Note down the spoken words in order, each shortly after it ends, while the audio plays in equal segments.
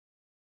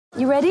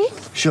You ready?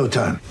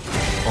 Showtime.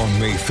 On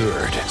May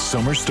 3rd,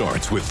 summer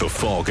starts with The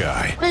Fall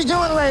Guy. Let's do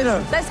it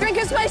later. Let's drink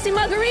a spicy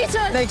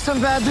margarita. Make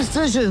some bad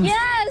decisions.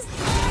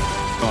 Yes!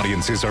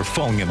 Audiences are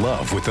falling in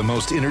love with the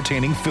most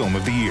entertaining film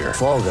of the year.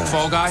 Fall Guy.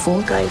 Fall Guy?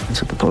 Fall guy.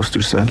 That's what the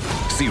poster said.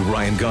 See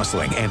Ryan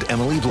Gosling and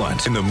Emily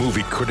Blunt in the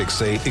movie critics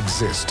say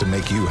exists to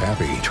make you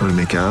happy. Trying to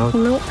make it out?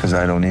 Nope. Because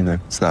I don't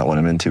either. It's not what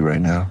I'm into right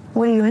now.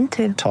 What are you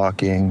into?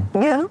 Talking.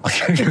 Yeah.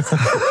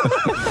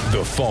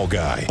 The Fall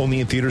Guy.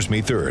 Only in theaters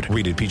May 3rd.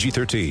 Rated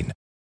PG-13.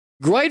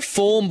 Great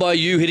form by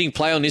you hitting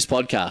play on this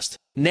podcast.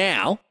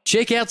 Now,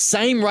 check out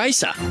Same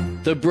Racer,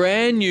 the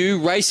brand new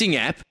racing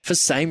app for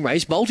same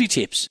race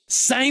multi-tips.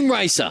 Same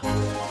Racer.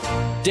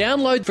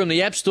 Download from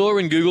the App Store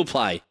and Google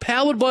Play.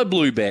 Powered by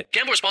Bluebet.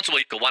 Gamble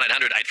responsibly. Call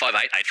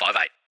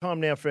 1-800-858-858. Time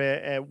now for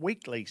our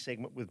weekly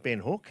segment with Ben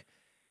Hook.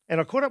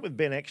 And I caught up with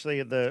Ben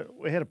actually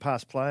we had a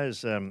past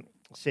players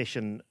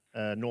session,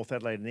 North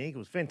Adelaide and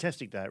Eagles.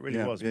 Fantastic day, it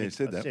really was. Yeah, you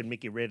said that. I said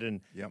Mickey Red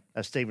and Yep.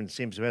 Stephen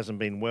Sims, who hasn't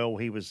been well,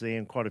 he was there,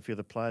 and quite a few of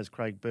the players,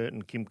 Craig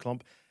Burton, Kim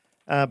Klomp.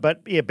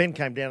 But yeah, Ben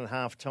came down at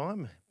half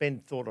time. Ben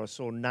thought I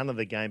saw none of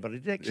the game, but I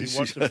did actually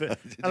watch the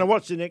and I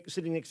watched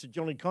sitting next to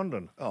Johnny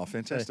Condon. Oh,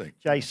 fantastic.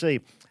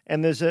 JC.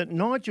 And there's a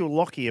Nigel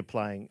Lockyer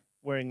playing,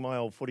 wearing my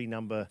old footy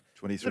number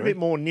 23. A little bit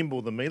more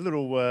nimble than me, a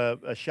little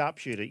a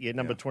sharpshooter,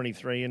 number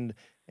 23.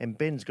 And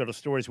Ben's got a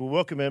story, so we'll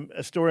welcome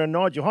a story on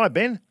Nigel. Hi,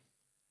 Ben.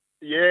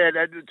 Yeah,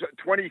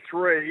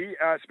 23,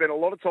 spent a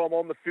lot of time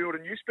on the field,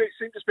 and you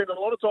seem to spend a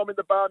lot of time in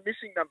the bar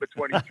missing number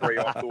 23,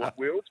 I thought,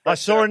 Wills. I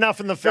saw enough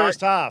in the first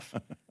half.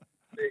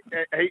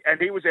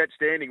 He was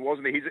outstanding,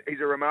 wasn't he? He's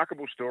a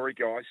remarkable story,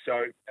 guys.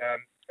 So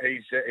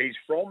he's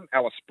from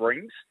Alice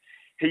Springs.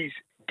 He's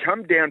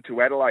come down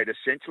to Adelaide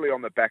essentially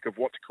on the back of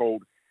what's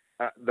called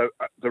the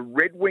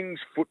Red Wings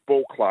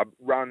Football Club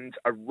runs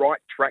a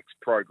Right Tracks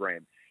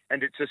program,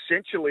 and it's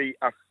essentially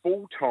a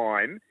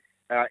full-time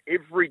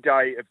every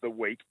day of the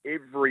week,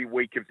 every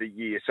week of the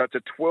year. So it's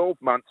a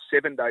 12-month,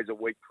 7 days a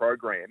week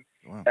program,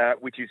 Wow.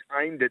 which is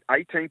aimed at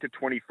 18 to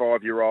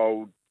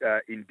 25-year-old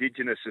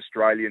Indigenous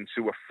Australians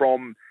who are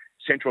from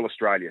Central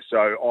Australia,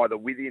 so either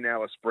within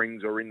Alice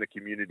Springs or in the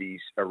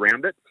communities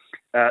around it.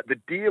 The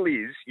deal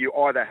is you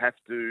either have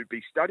to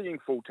be studying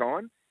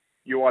full-time,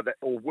 or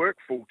work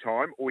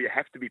full-time, or you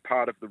have to be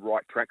part of the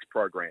Right Tracks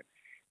program.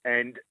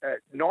 And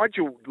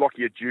Nigel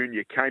Lockyer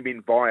Jr. came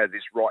in via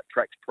this Right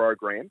Tracks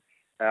program,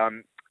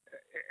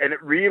 and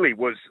it really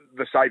was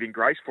the saving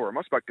grace for him.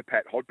 I spoke to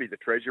Pat Hodby, the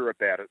treasurer,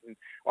 about it, and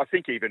I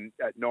think even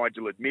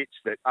Nigel admits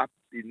that up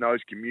in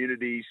those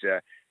communities,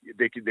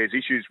 there's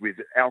issues with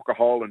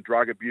alcohol and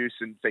drug abuse,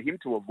 and for him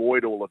to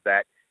avoid all of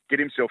that, get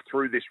himself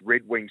through this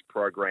Red Wings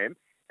program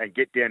and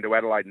get down to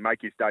Adelaide and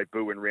make his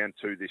debut in round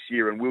 2 this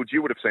year. And Wills,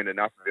 you would have seen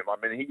enough of him.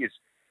 I mean,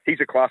 he's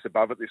a class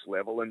above at this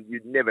level, and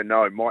you'd never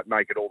know, might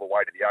make it all the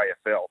way to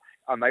the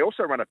AFL. They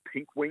also run a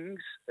Pink Wings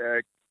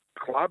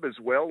club as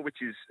well,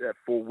 which is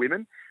for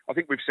women. I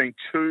think we've seen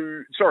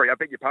 2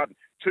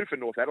 for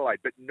North Adelaide,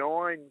 but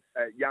 9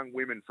 young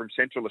women from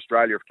Central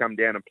Australia have come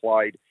down and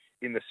played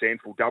in the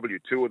Sandful W,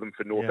 2 of them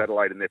for North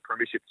Adelaide and their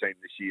premiership team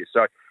this year.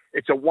 So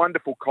it's a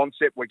wonderful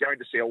concept. We're going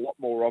to see a lot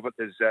more of it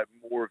as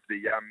more of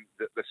the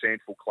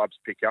Sandful clubs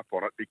pick up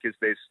on it, because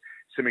there's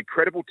some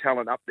incredible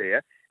talent up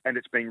there, and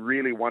it's been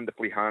really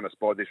wonderfully harnessed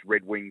by this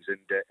Red Wings and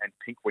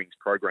Pink Wings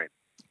program.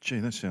 Gee,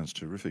 that sounds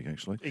terrific,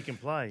 actually. He can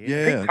play.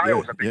 Yeah, Pink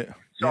Tails,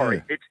 yeah.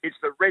 It's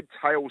the Red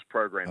Tails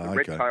program, the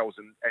Red Okay. Tails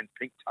and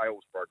Pink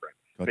Tails program.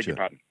 Beg Gotcha. your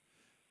pardon.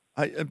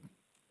 Hey,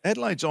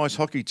 Adelaide's ice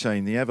hockey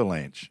team, the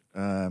Avalanche.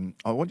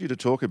 I want you to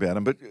talk about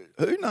them, but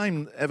who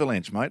named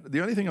Avalanche, mate? The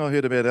only thing I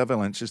heard about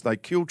Avalanche is they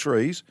kill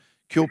trees,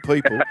 kill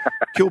people,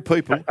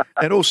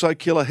 and also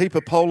kill a heap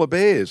of polar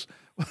bears.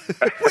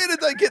 Where did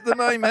they get the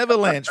name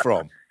Avalanche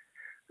from?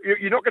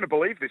 You're not going to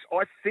believe this.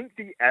 I think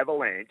the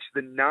Avalanche,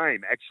 the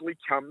name, actually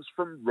comes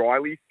from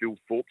Riley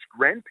Thilthorpe's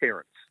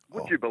grandparents.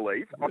 Would you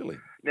believe? Really?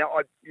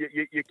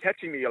 You're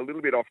catching me a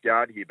little bit off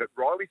guard here, but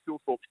Riley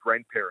Thilthorpe's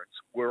grandparents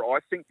were, I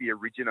think, the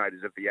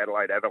originators of the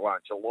Adelaide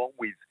Avalanche, along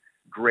with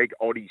Greg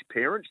Oddie's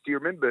parents. Do you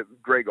remember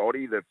Greg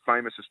Oddie, the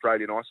famous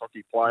Australian ice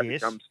hockey player who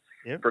comes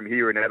from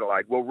here in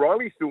Adelaide? Well,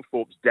 Riley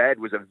Thilthorpe's dad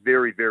was a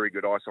very, very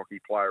good ice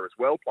hockey player as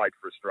well, played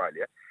for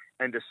Australia,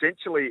 and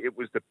essentially it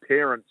was the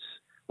parents,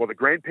 well, the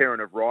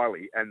grandparent of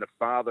Riley and the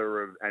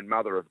father and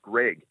mother of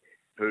Greg,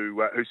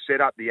 who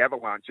set up the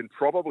Avalanche, and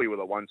probably were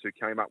the ones who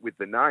came up with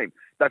the name.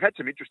 They've had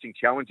some interesting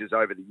challenges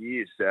over the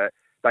years.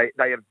 They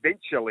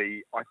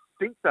eventually, I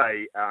think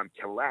they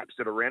collapsed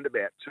at around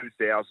about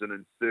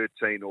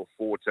 2013 or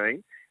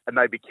 14, and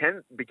they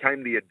became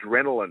the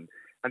Adrenaline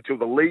until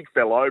the league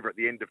fell over at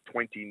the end of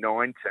 2019.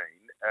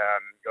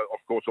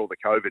 Of course, all the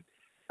COVID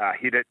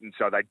hit it, and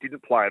so they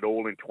didn't play at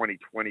all in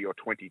 2020 or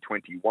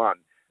 2021.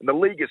 And the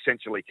league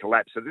essentially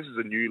collapsed. So this is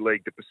a new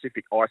league, the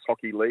Pacific Ice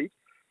Hockey League.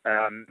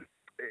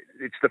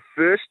 It's the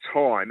first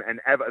time an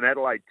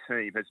Adelaide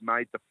team has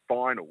made the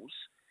finals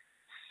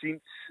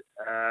since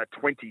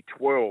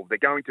 2012. They've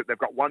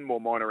got one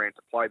more minor round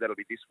to play. That'll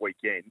be this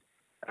weekend.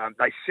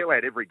 They sell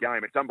out every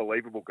game. It's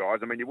unbelievable, guys.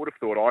 I mean, you would have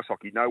thought ice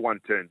hockey, no one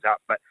turns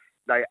up, but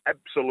they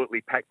absolutely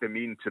packed them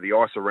into the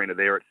ice arena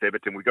there at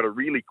Theberton. We've got a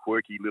really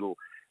quirky little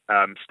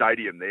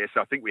stadium there,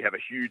 so I think we have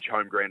a huge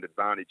home ground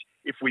advantage.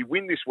 If we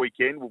win this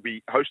weekend, we'll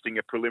be hosting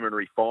a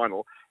preliminary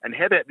final. And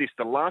how about this?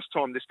 The last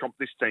time this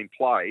team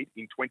played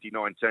in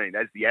 2019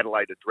 as the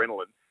Adelaide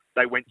Adrenaline,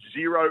 they went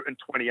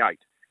 0-28.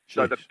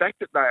 So the fact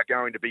that they are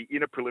going to be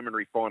in a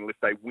preliminary final, if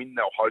they win,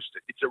 they'll host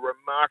it. It's a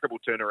remarkable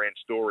turnaround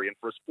story. And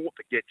for a sport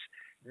that gets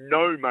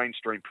no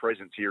mainstream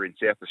presence here in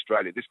South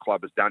Australia, this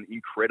club has done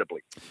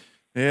incredibly.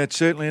 Yeah, it's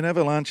certainly an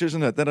avalanche,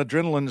 isn't it? That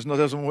adrenaline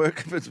doesn't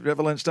work if it's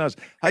avalanche does.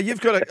 Hey,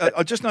 you've got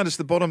I just noticed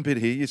the bottom bit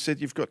here. You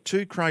said you've got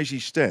two crazy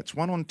stats,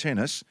 one on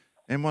tennis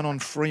and one on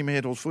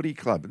Fremantle Footy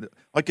Club.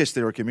 I guess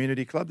they're a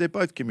community club. They're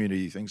both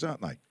community things,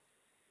 aren't they?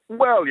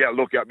 Well, yeah,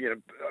 look,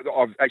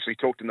 I've actually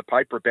talked in the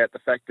paper about the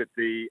fact that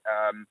the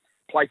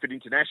Playford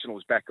International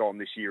is back on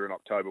this year in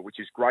October, which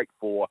is great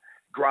for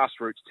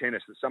grassroots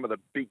tennis, that some of the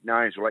big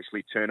names will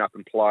actually turn up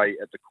and play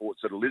at the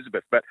courts at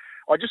Elizabeth. But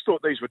I just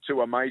thought these were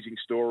two amazing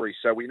stories.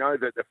 So we know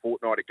that a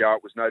fortnight ago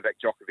it was Novak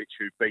Djokovic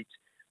who beat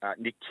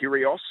Nick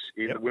Kyrgios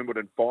in the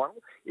Wimbledon final.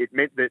 It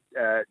meant that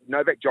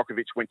Novak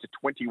Djokovic went to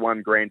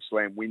 21 Grand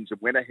Slam wins and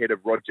went ahead of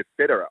Roger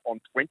Federer on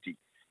 20.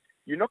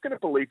 You're not going to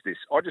believe this.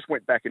 I just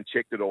went back and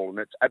checked it all, and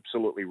it's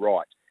absolutely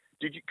right.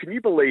 Can you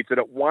believe that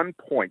at one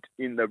point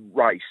in the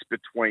race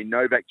between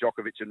Novak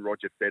Djokovic and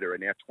Roger Federer,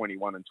 now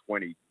 21 and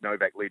 20,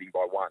 Novak leading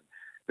by 1,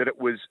 that it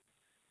was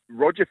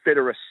Roger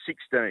Federer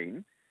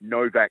 16,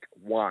 Novak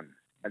 1.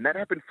 And that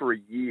happened for a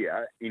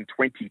year in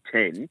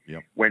 2010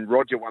 when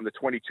Roger won the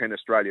 2010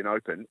 Australian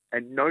Open.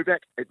 And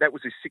Novak, that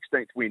was his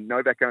 16th win.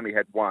 Novak only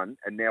had 1,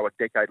 and now a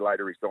decade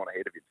later he's gone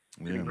ahead of him.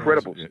 It's an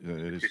incredible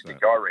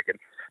statistic, I reckon.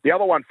 The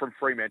other one from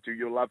Fremantle,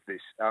 you'll love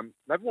this.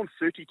 They've won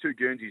 32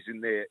 Guernseys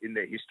in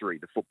their history,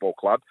 the football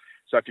club.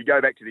 So if you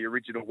go back to the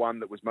original one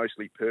that was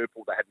mostly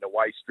purple, they had an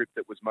away strip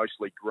that was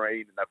mostly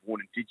green, and they've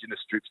worn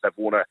Indigenous strips. They've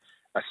worn a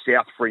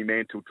South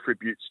Fremantle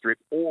tribute strip,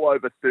 all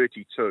over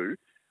 32.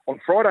 On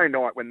Friday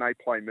night when they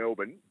play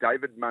Melbourne,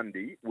 David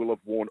Mundy will have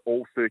worn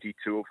all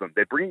 32 of them.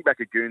 They're bringing back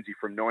a Guernsey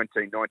from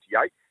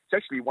 1998. It's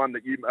actually one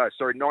that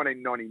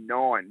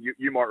 1999.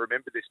 You might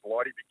remember this,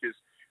 Blighty, because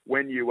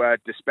when you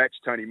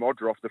dispatched Tony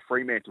Modroff, the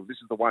Fremantle, this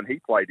is the one he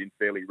played in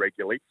fairly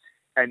regularly.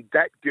 And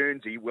that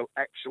Guernsey will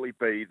actually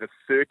be the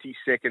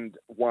 32nd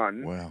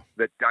one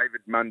that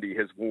David Mundy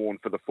has worn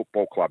for the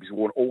football club. He's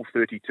worn all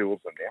 32 of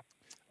them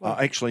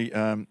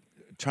now.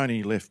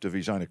 Tony left of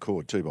his own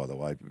accord too, by the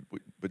way,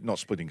 but not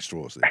splitting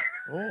straws there.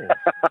 Oh,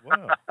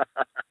 wow.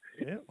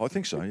 Yeah. I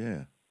think so,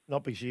 yeah.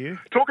 Not because you.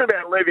 Talking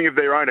about leaving of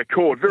their own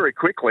accord, very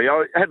quickly,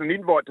 I had an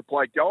invite to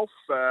play golf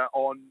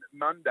on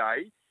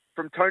Monday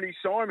from Tony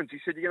Simons. He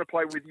said, you're going to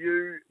play with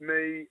you,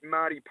 me,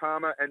 Marty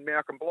Palmer and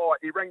Malcolm Blight.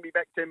 He rang me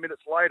back 10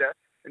 minutes later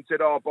and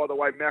said, oh, by the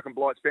way, Malcolm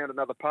Blight's found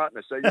another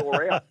partner, so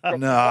you're out.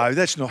 No,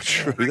 that's not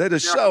true. That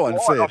is so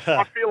unfair.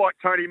 I feel like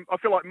Tony, I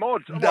feel like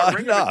Mods.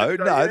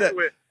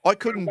 I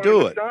couldn't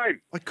do it.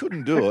 I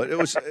couldn't do it. It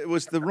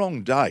was the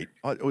wrong date.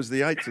 It was the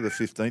 8th or the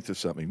 15th or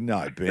something.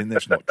 No, Ben,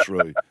 that's not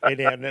true. Bob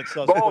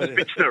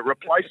Fitchner,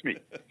 replace me.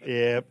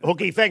 Yeah.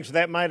 Hookie, thanks for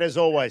that, mate, as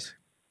always.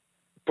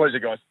 Pleasure,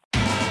 guys.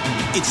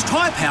 It's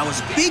Tyre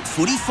Power's Big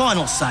Footy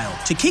Final Sale.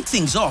 To kick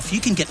things off, you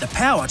can get the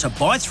power to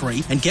buy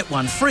 3 and get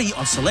 1 free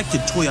on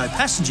selected Toyo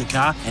passenger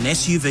car and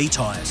SUV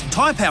tyres.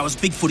 Tyre Power's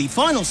Big Footy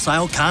Final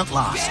Sale can't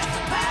last.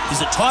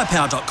 Visit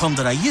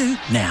tyrepower.com.au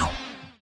now.